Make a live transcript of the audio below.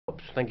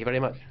Thank you very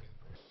much.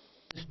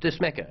 Mr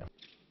Demesmaeker.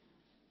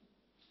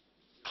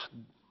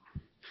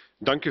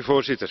 Dank u,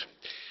 voorzitter.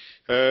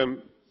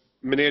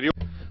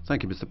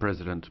 Thank you, Mr.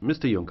 President.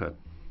 Mr. Juncker.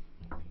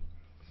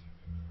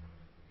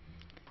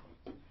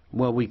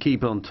 Well, we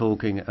keep on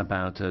talking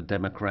about a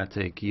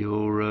democratic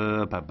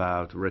Europe,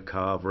 about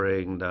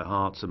recovering the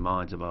hearts and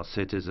minds of our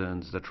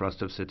citizens, the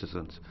trust of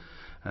citizens.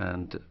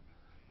 And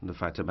the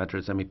fact of the matter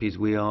is, MEPs,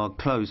 we are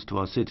close to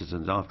our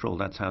citizens. After all,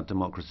 that's how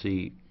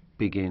democracy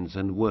begins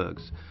and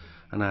works.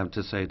 And I have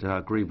to say that I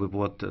agree with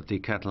what the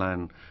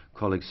Catalan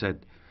colleague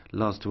said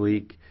last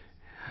week.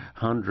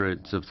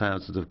 Hundreds of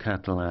thousands of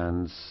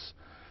Catalans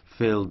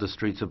filled the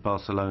streets of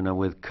Barcelona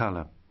with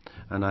colour.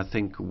 And I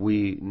think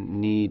we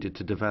need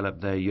to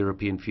develop their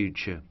European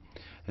future.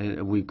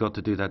 We've got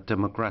to do that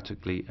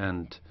democratically,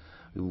 and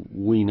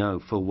we know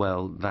full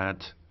well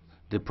that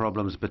the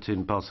problems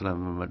between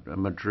Barcelona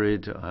and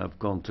Madrid have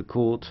gone to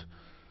court,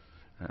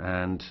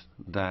 and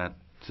that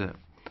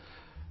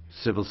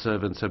civil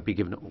servants have been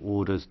given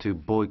orders to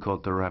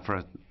boycott the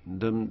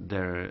referendum.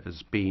 There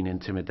has been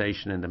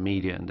intimidation in the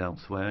media and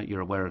elsewhere.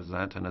 You're aware of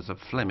that, and as a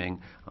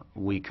Fleming,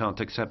 we can't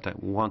accept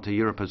that. We want a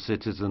Europe of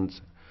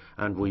citizens,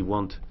 and we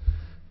want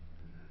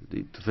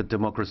for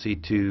democracy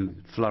to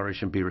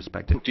flourish and be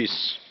respected.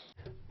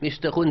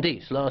 Mr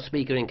Huntis, last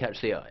speaker in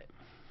Catch the Eye.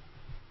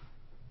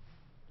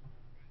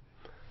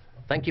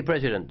 Thank you,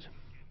 President.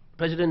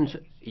 President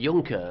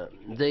Juncker,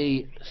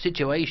 the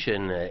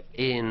situation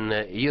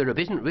in Europe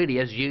isn't really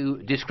as you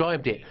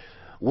described it.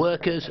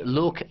 Workers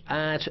look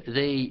at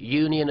the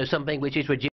union as something which is reduced